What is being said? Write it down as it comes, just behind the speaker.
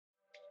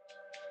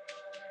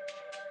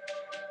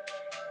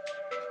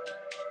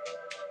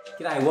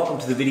G'day, welcome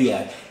to the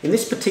video. In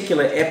this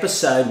particular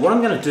episode, what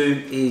I'm going to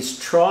do is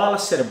trial a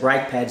set of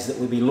brake pads that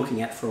we've been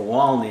looking at for a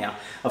while now.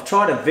 I've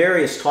tried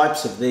various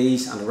types of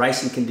these under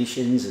racing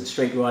conditions and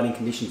street riding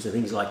conditions and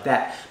things like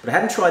that, but I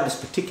haven't tried this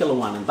particular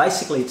one, and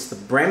basically it's the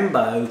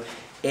Brembo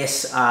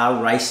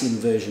SR racing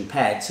version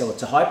pad. So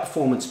it's a high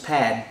performance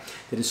pad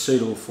that is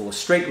suitable for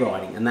street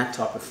riding and that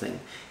type of thing.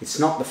 It's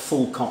not the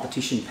full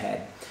competition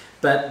pad.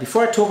 But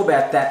before I talk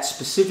about that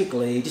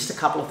specifically, just a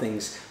couple of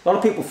things. A lot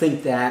of people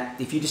think that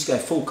if you just go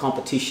full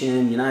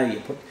competition, you know, you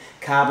put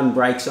carbon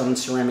brakes on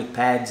ceramic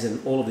pads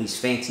and all of these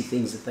fancy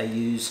things that they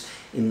use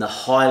in the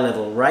high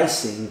level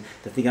racing,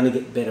 that they're going to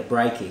get better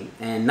braking.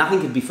 And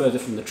nothing could be further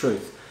from the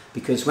truth.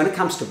 Because when it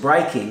comes to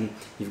braking,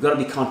 you've got to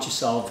be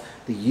conscious of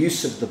the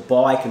use of the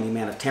bike and the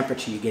amount of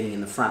temperature you're getting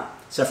in the front.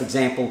 So for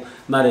example,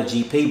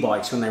 MotoGP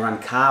bikes, when they run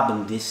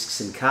carbon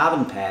discs and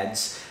carbon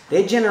pads,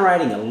 they're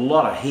generating a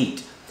lot of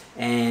heat.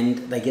 And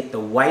they get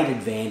the weight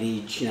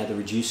advantage, you know, the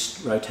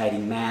reduced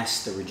rotating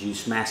mass, the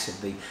reduced mass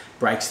of the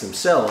brakes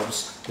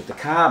themselves with the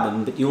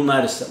carbon, but you'll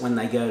notice that when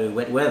they go to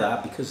wet weather,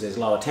 because there's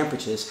lower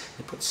temperatures,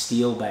 they put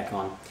steel back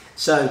on.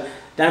 So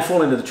don't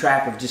fall into the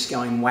trap of just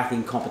going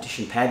whacking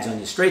competition pads on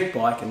your street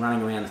bike and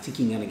running around and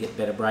thinking you're going to get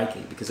better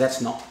braking, because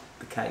that's not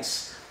the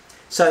case.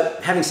 So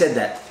having said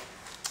that,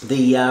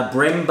 the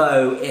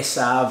Brembo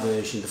SR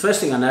version, the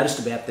first thing I noticed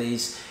about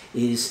these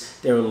is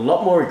they're a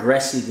lot more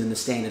aggressive than the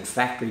standard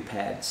factory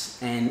pads,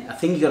 and a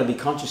thing you've got to be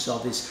conscious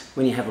of is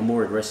when you have a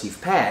more aggressive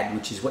pad,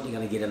 which is what you're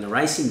going to get in the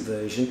racing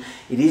version,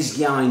 it is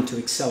going to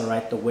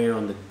accelerate the wear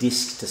on the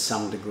disc to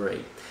some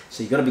degree.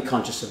 So you've got to be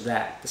conscious of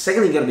that. The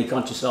second thing you've got to be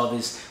conscious of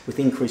is with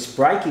increased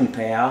braking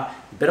power,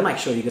 you better make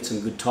sure you get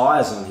some good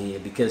tyres on here,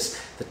 because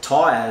the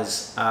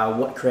tyres are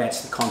what creates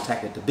the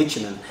contact with the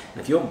bitumen.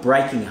 And if you're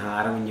braking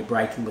harder and you're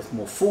braking with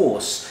more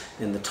force,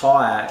 then the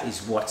tyre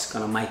is what's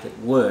going to make it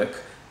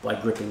work by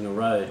gripping the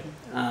road.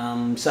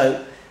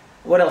 So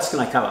what else can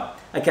I cover?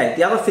 Okay,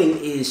 the other thing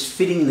is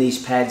fitting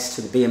these pads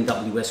to the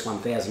BMW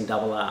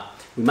S1000RR.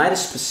 We made a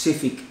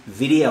specific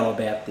video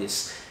about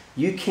this.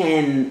 You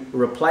can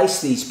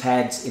replace these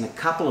pads in a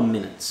couple of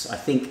minutes. I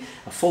think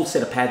a full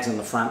set of pads on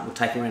the front will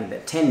take around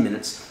about 10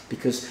 minutes,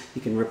 because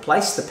you can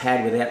replace the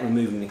pad without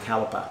removing the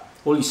caliper.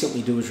 All you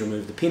simply do is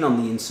remove the pin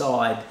on the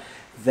inside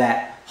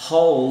that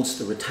holds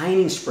the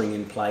retaining spring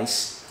in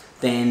place.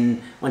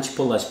 Then once you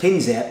pull those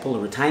pins out, pull the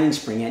retaining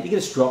spring out, you can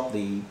just drop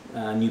the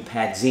new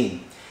pads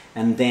in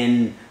and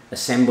then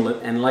assemble it.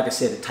 And like I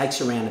said, it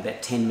takes around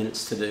about 10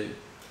 minutes to do.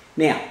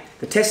 Now,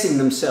 the testing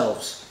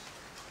themselves.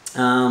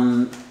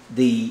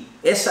 The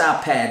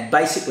SR pad,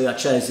 basically I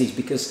chose these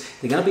because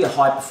they're going to be a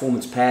high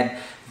performance pad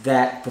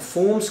that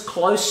performs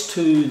close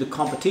to the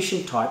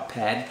competition type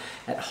pad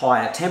at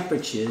higher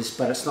temperatures,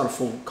 but it's not a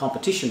full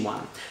competition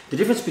one. The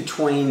difference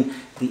between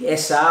the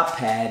SR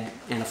pad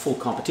and a full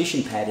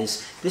competition pad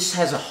is this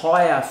has a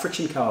higher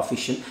friction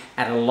coefficient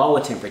at a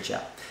lower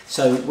temperature.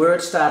 So where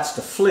it starts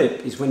to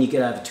flip is when you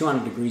get over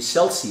 200 degrees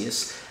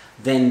Celsius,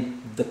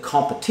 then the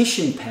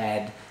competition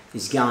pad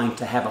is going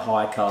to have a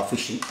higher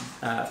coefficient,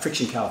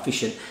 friction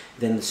coefficient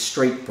than the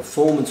street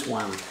performance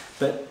one.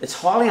 But it's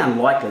highly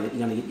unlikely that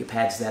you're going to get your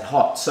pads that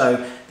hot.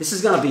 So this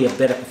is going to be a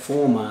better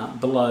performer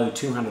below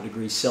 200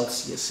 degrees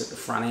Celsius at the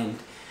front end.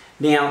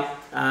 Now,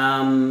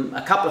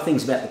 a couple of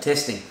things about the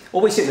testing.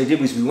 All we simply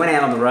did was we went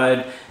out on the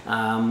road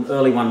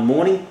early one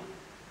morning.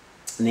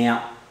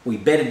 Now, we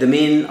bedded them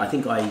in. I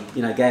think I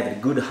gave it a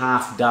good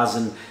half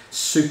dozen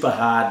super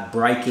hard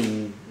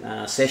braking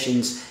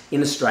sessions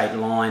in a straight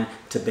line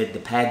to bed the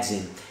pads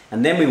in.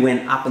 And then we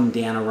went up and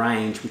down a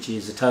range, which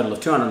is a total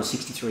of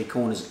 263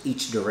 corners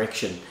each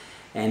direction,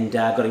 and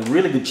got a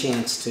really good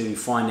chance to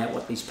find out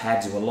what these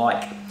pads were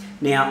like.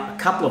 Now, a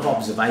couple of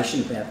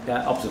observations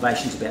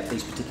about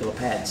these particular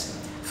pads.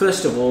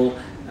 First of all,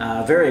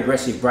 very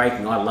aggressive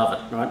braking. I love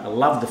it. Right? I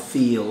love the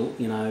feel.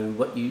 You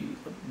know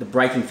the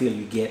braking feel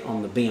you get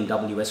on the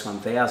BMW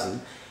S1000.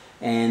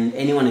 And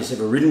anyone who's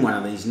ever ridden one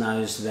of these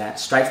knows that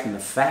straight from the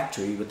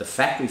factory, with the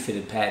factory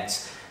fitted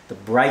pads, the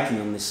braking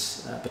on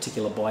this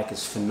particular bike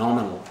is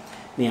phenomenal.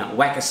 Now,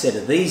 whack a set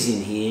of these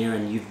in here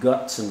and you've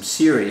got some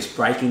serious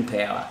braking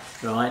power,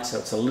 right? So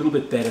it's a little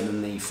bit better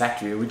than the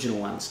factory original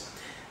ones.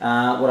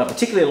 What I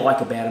particularly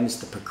like about them is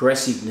the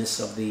progressiveness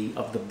of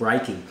the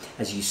braking.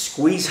 As you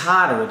squeeze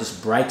harder, it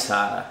just brakes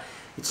harder.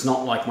 It's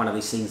not like one of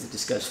these things that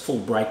just goes full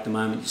brake the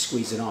moment you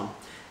squeeze it on.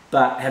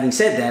 But having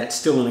said that, it's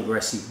still an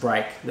aggressive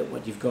brake, that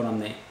what you've got on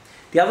there.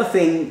 The other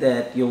thing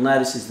that you'll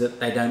notice is that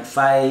they don't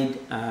fade.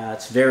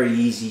 It's very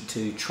easy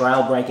to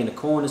trail brake into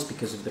corners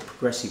because of the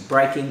progressive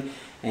braking.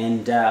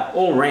 And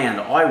all around,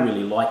 I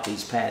really like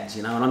these pads,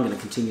 and I'm going to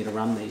continue to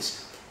run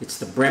these. It's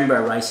the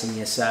Brembo Racing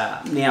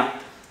SR. Now,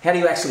 how do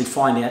you actually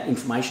find out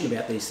information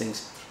about these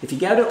things? If you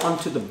go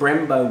onto the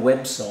Brembo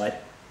website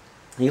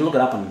and you look it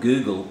up on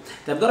Google,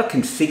 they've got a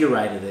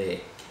configurator there.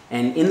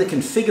 And in the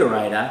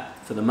configurator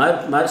for the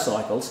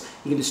motorcycles,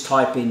 you can just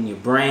type in your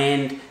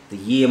brand, the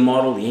year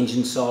model, the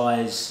engine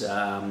size,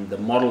 the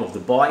model of the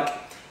bike,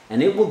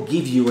 and it will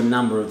give you a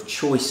number of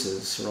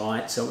choices,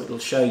 right? So it'll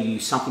show you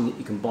something that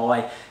you can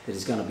buy that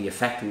is going to be a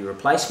factory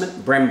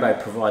replacement. Brembo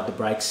provide the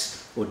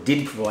brakes, or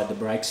did provide the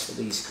brakes for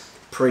these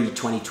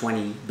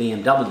pre-2020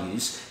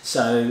 BMWs,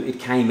 so it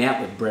came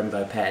out with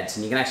Brembo pads,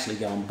 and you can actually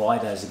go and buy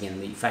those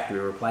again, the factory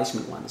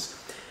replacement ones.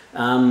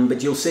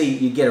 But you'll see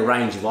you get a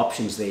range of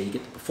options there. You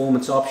get the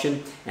performance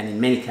option, and in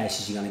many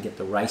cases you're going to get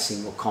the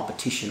racing or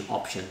competition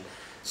option.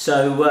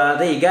 So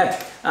there you go.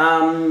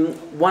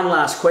 One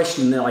last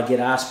question that I get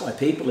asked by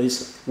people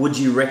is, would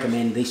you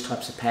recommend these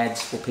types of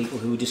pads for people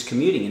who are just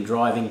commuting and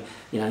driving,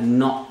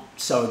 not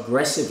so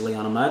aggressively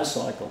on a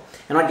motorcycle?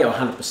 And I'd go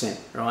 100%,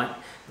 right?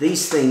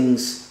 These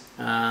things,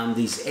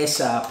 these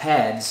SR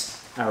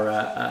pads are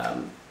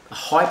a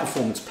high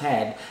performance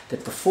pad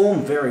that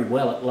perform very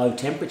well at low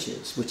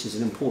temperatures, which is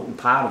an important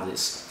part of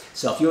this.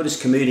 So if you're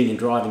just commuting and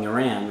driving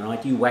around,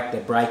 right, you whack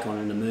that brake on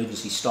an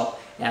emergency stop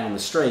out on the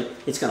street,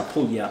 it's going to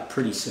pull you up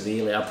pretty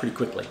severely, up pretty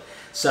quickly.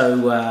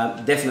 So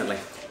definitely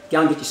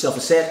go and get yourself a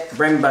set.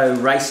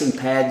 Brembo racing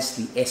pads,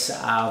 the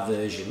SR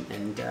version,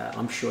 and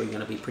I'm sure you're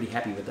going to be pretty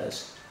happy with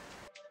those.